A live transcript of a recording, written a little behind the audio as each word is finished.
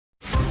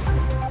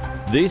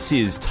This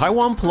is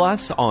Taiwan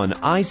Plus on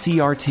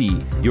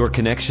ICRT, your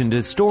connection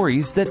to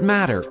stories that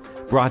matter.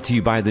 Brought to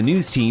you by the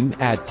news team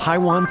at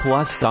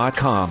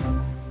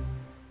taiwanplus.com.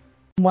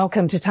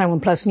 Welcome to Taiwan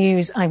Plus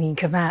News. I'm Yin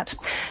Kavat.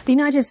 The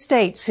United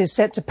States is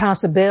set to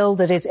pass a bill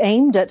that is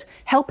aimed at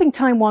helping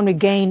Taiwan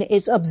regain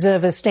its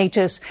observer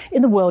status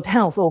in the World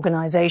Health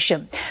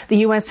Organization. The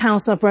U.S.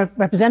 House of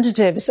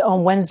Representatives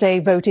on Wednesday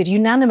voted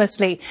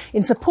unanimously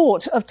in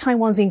support of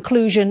Taiwan's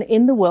inclusion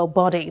in the world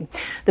body.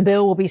 The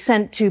bill will be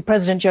sent to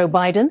President Joe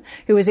Biden,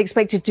 who is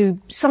expected to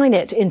sign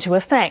it into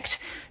effect.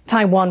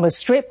 Taiwan was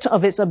stripped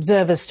of its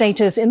observer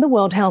status in the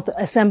World Health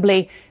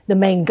Assembly, the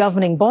main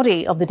governing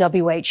body of the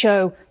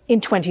WHO, in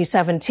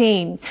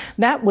 2017.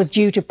 That was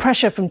due to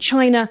pressure from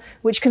China,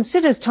 which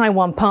considers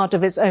Taiwan part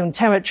of its own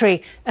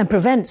territory and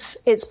prevents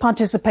its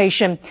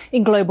participation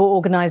in global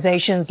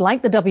organizations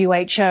like the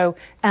WHO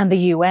and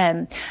the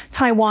UN.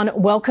 Taiwan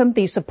welcomed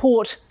the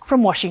support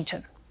from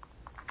Washington.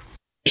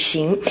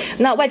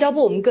 那外交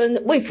部我们跟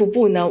卫福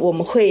部呢，我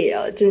们会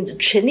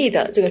全力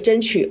的这个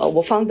争取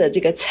我方的这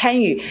个参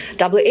与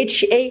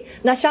WHA，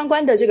 那相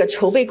关的这个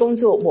筹备工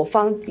作我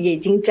方也已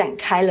经展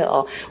开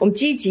了我们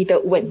积极的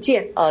稳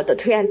健的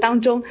推案当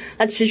中，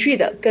那持续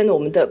的跟我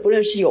们的不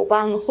论是友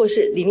邦或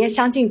是理念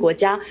相近国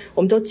家，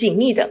我们都紧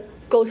密的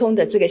沟通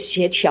的这个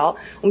协调，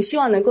我们希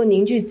望能够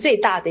凝聚最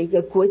大的一个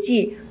国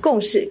际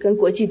共识跟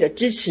国际的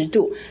支持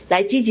度，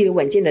来积极的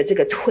稳健的这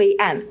个推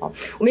案我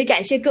们也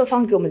感谢各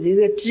方给我们的这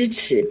个支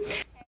持。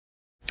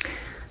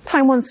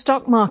Taiwan's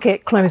stock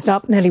market closed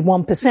up nearly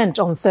 1%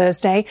 on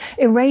Thursday,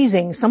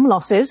 erasing some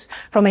losses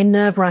from a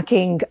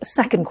nerve-wracking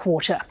second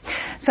quarter.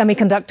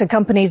 Semiconductor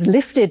companies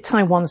lifted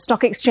Taiwan's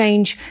stock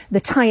exchange,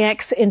 the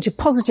TAIEX, into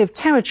positive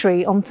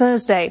territory on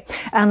Thursday.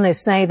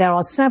 Analysts say there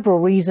are several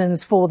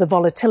reasons for the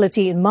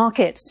volatility in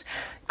markets.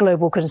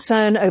 Global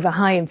concern over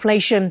high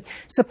inflation,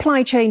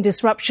 supply chain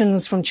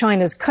disruptions from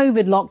China's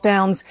COVID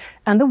lockdowns,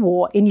 and the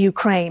war in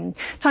Ukraine.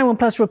 Taiwan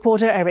Plus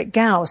reporter Eric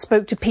Gao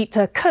spoke to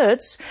Peter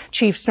Kurtz,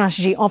 Chief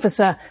Strategy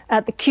Officer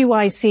at the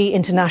QIC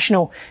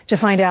International, to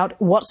find out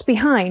what's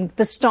behind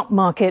the stock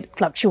market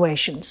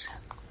fluctuations.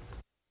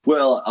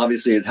 Well,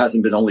 obviously, it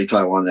hasn't been only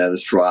Taiwan that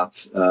has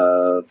dropped.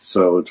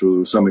 So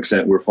to some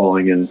extent, we're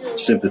falling in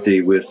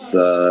sympathy with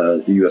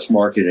the U.S.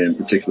 market, and in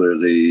particular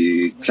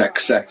the tech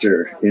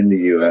sector in the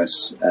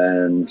U.S.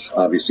 And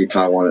obviously,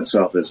 Taiwan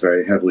itself is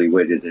very heavily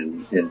weighted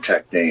in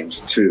tech names,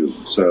 too.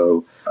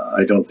 So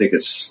I don't think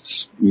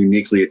it's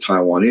uniquely a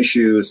Taiwan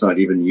issue. It's not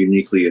even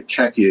uniquely a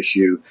tech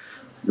issue.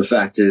 The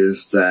fact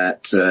is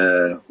that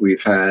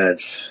we've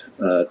had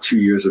 2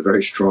 years of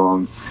very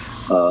strong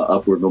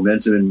upward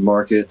momentum in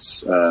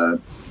markets,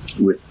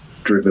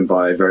 driven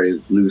by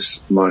very loose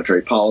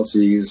monetary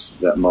policies.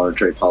 That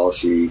monetary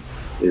policy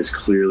is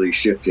clearly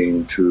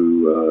shifting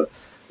to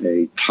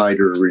a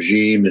tighter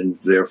regime, and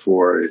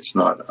therefore it's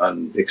not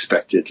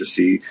unexpected to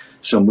see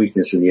some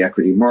weakness in the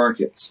equity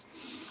markets.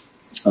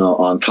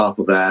 On top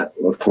of that,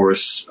 of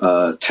course,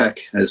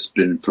 tech has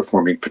been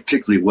performing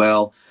particularly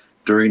well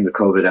during the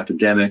COVID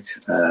epidemic,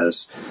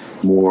 as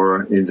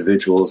more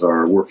individuals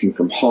are working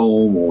from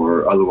home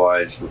or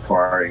otherwise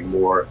requiring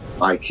more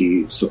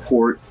IT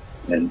support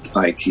and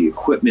IT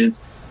equipment,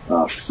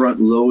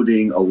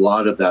 front-loading a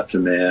lot of that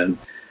demand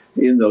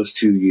in those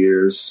 2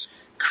 years,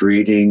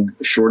 creating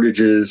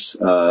shortages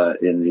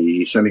in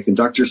the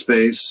semiconductor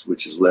space,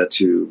 which has led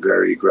to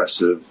very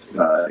aggressive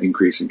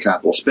increase in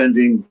capital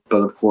spending,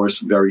 but of course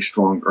very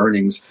strong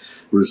earnings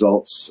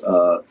results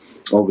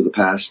over the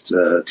past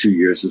 2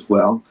 years as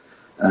well.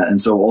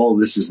 And so all of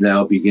this is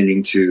now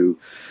beginning to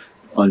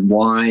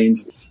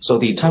unwind. So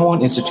the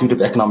Taiwan Institute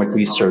of Economic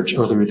Research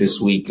earlier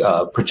this week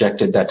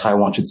projected that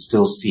Taiwan should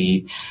still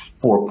see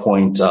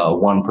 4.1%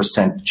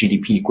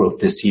 GDP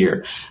growth this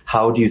year.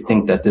 How do you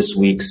think that this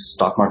week's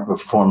stock market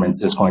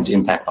performance is going to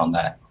impact on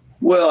that?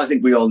 Well, I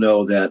think we all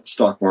know that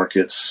stock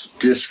markets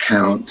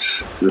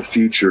discount the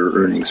future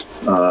earnings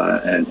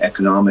and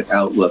economic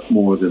outlook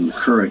more than the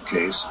current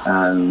case.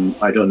 And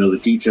I don't know the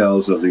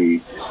details of the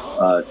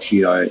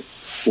TI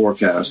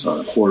forecast on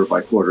a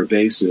quarter-by-quarter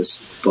basis.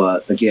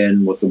 But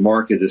again, what the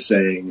market is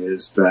saying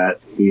is that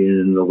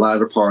in the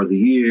latter part of the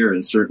year,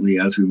 and certainly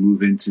as we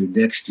move into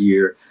next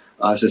year,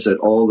 as I said,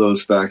 all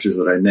those factors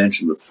that I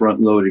mentioned, the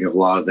front-loading of a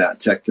lot of that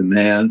tech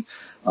demand,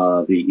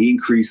 the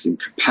increase in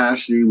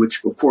capacity,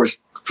 which of course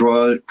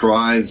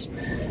drives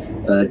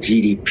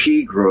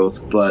GDP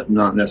growth, but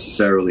not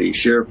necessarily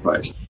share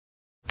price.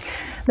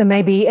 There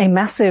may be a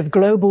massive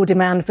global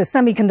demand for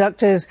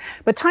semiconductors,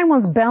 but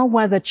Taiwan's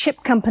bellwether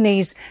chip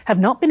companies have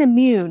not been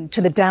immune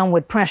to the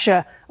downward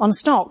pressure on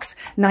stocks.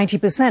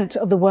 90%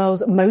 of the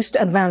world's most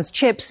advanced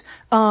chips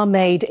are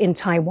made in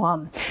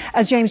Taiwan.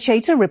 As James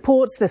Chater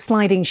reports, the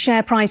sliding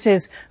share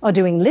prices are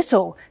doing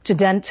little to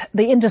dent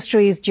the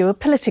industry's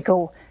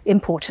geopolitical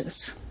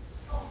importance.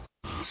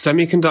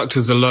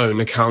 Semiconductors alone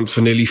account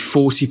for nearly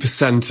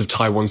 40% of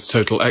Taiwan's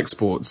total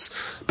exports.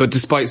 But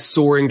despite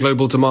soaring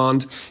global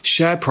demand,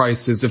 share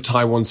prices of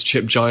Taiwan's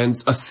chip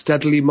giants are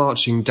steadily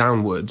marching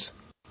downward.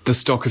 The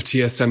stock of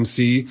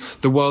TSMC,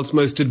 the world's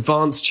most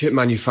advanced chip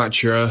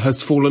manufacturer,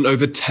 has fallen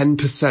over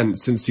 10%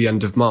 since the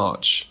end of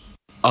March.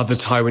 Other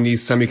Taiwanese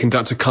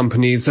semiconductor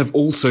companies have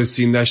also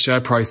seen their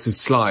share prices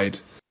slide.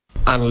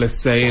 Analysts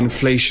say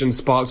inflation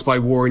sparked by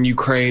war in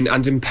Ukraine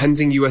and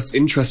impending US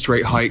interest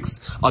rate hikes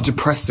are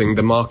depressing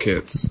the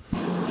markets.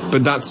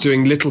 But that's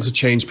doing little to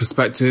change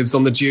perspectives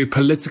on the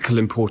geopolitical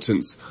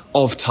importance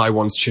of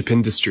Taiwan's chip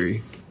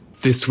industry.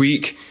 This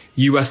week,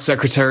 US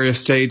Secretary of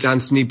State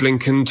Antony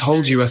Blinken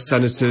told US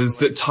senators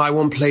that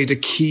Taiwan played a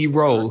key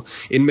role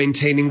in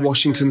maintaining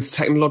Washington's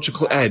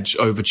technological edge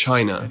over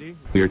China.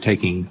 We are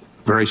taking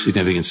very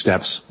significant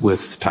steps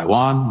with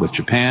Taiwan, with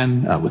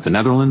Japan, with the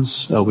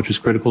Netherlands, which is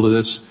critical to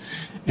this,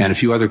 and a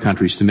few other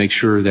countries to make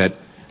sure that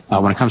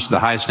when it comes to the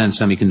highest end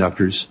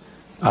semiconductors,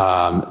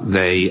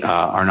 they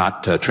are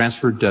not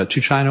transferred to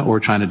China, or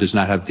China does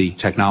not have the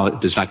get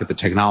the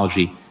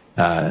technology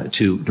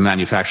to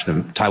manufacture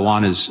them.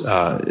 Taiwan is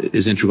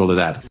integral to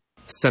that.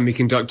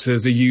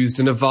 Semiconductors are used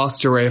in a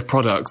vast array of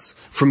products,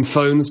 from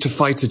phones to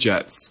fighter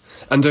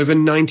jets, and over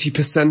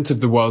 90%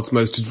 of the world's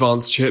most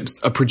advanced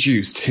chips are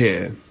produced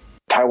here.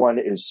 Taiwan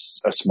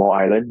is a small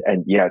island,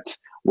 and yet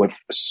with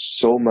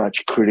so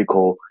much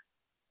critical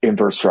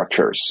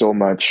infrastructure, so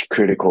much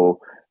critical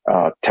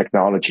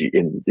technology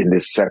in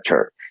this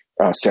sector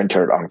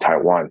centered on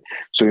Taiwan.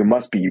 So you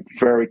must be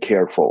very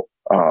careful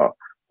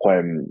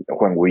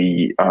when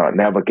we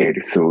navigate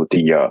through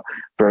the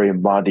very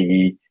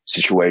muddy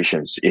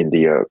situations in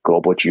the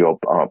global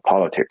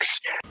geopolitics.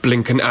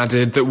 Blinken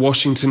added that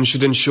Washington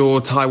should ensure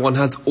Taiwan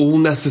has all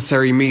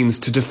necessary means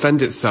to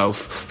defend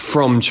itself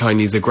from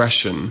Chinese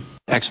aggression.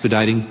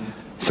 Expediting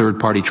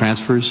third-party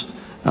transfers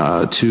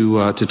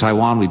to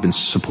Taiwan. We've been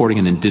supporting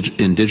an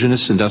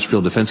indigenous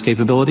industrial defense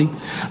capability,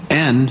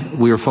 and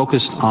we are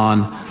focused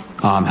on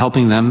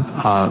helping them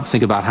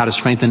think about how to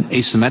strengthen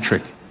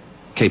asymmetric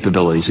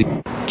capabilities.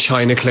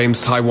 China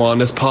claims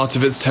Taiwan as part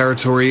of its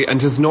territory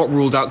and has not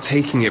ruled out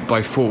taking it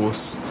by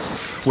force.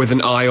 With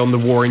an eye on the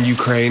war in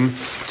Ukraine,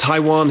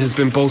 Taiwan has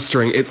been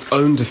bolstering its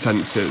own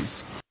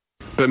defences.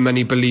 But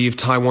many believe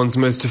Taiwan's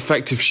most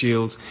effective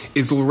shield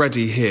is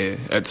already here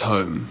at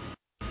home.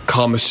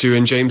 Karma Shu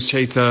and James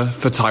Chater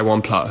for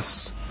Taiwan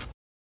Plus.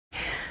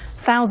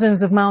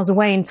 Thousands of miles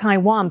away in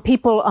Taiwan,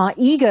 people are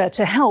eager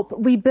to help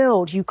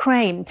rebuild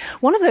Ukraine.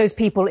 One of those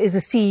people is the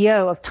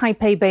CEO of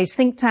Taipei-based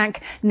think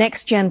tank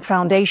Next Gen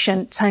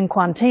Foundation, Chen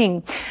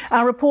Quanting.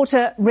 Our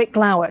reporter Rick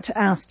Lowett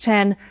asked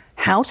Chen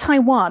how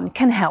Taiwan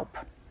can help.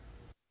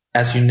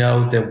 As you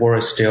know, the war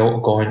is still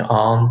going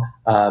on,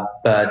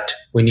 but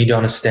we need to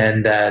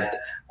understand that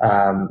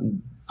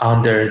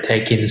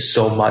undertaking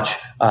so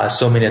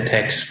many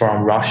attacks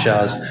from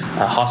Russia's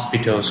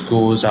hospitals,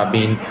 schools are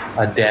being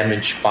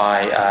damaged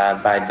by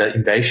the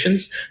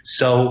invasions.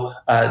 So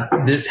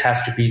this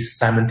has to be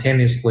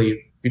simultaneously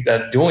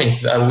doing.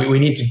 We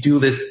need to do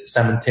this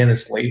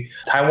simultaneously.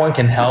 Taiwan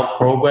Can Help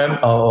program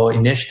or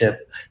initiative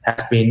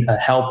has been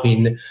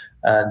helping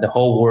the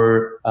whole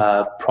world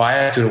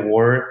prior to the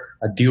war,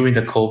 during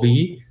the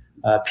COVID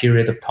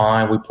period of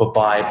time. We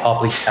provide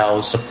public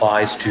health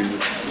supplies to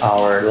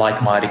our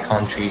like-minded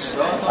countries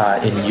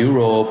in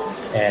Europe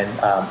and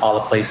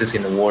other places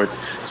in the world.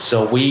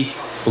 So we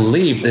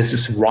believe this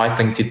is the right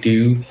thing to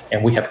do,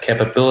 and we have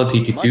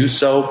capability to do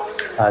so,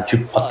 to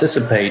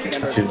participate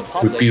to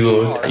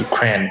rebuild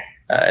Ukraine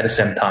at the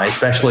same time,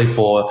 especially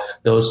for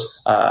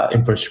those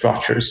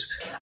infrastructures.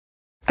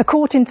 A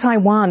court in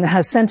Taiwan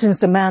has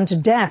sentenced a man to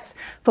death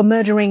for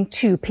murdering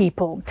two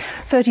people.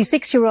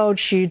 36-year-old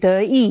Xu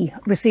De-yi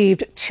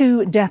received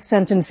 2 death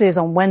sentences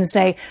on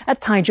Wednesday at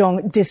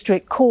Taichung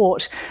District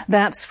Court.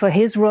 That's for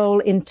his role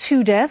in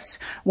 2 deaths,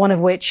 one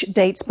of which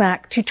dates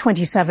back to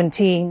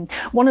 2017.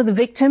 One of the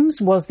victims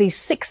was the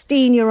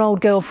 16-year-old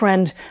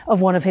girlfriend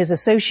of one of his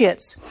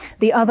associates.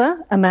 The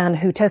other, a man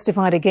who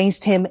testified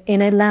against him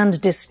in a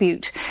land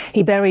dispute.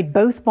 He buried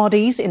both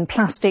bodies in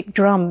plastic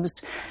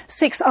drums.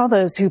 6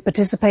 others who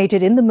participated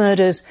in the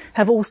murders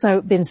have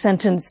also been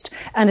sentenced,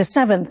 and a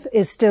 7th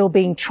is still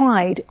being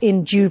tried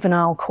in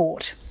juvenile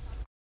court.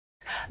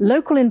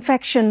 Local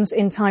infections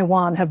in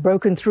Taiwan have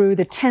broken through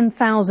the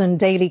 10,000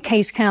 daily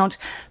case count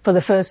for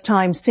the first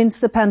time since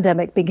the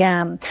pandemic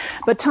began.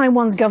 But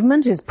Taiwan's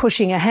government is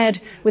pushing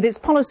ahead with its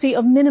policy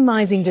of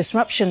minimizing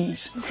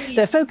disruptions.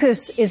 Their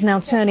focus is now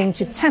turning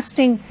to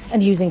testing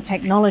and using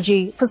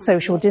technology for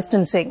social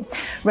distancing.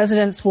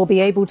 Residents will be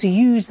able to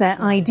use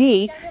their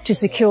ID to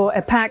secure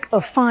a pack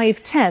of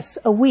 5 tests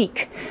a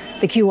week.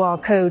 The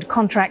QR code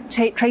contract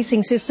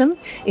tracing system,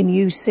 in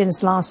use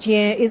since last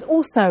year, is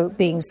also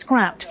being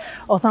scrapped.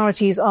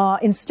 Authorities are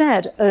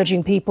instead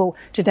urging people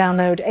to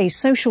download a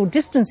social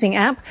distancing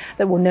app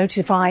that will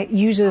notify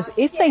users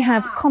if they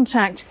have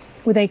contact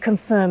with a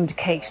confirmed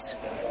case.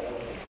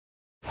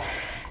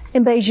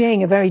 In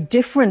Beijing, a very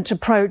different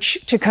approach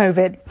to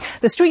COVID.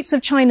 The streets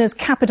of China's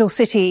capital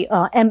city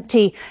are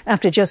empty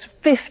after just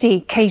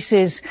 50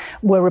 cases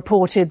were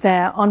reported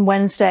there on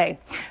Wednesday.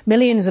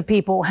 Millions of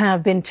people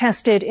have been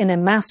tested in a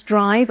mass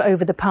drive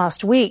over the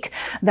past week.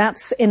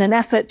 That's in an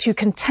effort to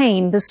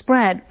contain the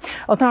spread.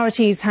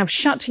 Authorities have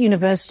shut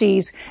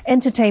universities,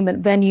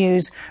 entertainment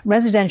venues,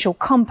 residential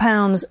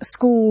compounds,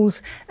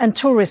 schools, and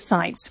tourist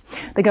sites.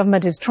 The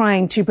government is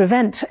trying to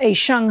prevent a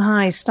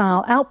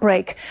Shanghai-style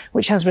outbreak,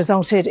 which has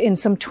resulted in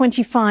some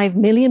 25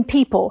 million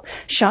people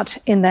shut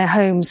in their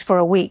homes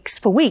for weeks.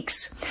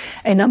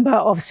 A number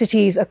of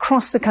cities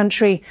across the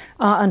country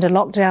are under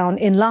lockdown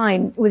in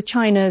line with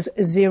China's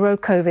zero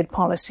COVID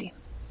policy.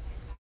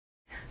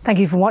 Thank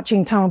you for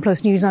watching Taiwan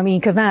Plus News. I'm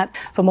Ian Kavat.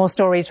 For more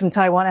stories from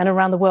Taiwan and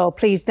around the world,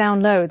 please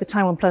download the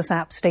Taiwan Plus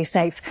app. Stay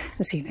safe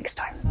and see you next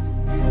time.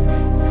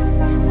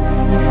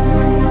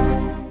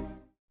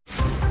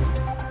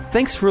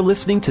 Thanks for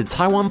listening to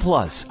Taiwan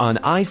Plus on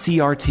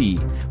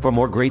ICRT. For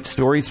more great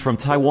stories from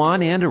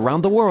Taiwan and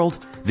around the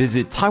world,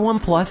 visit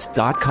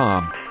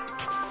taiwanplus.com.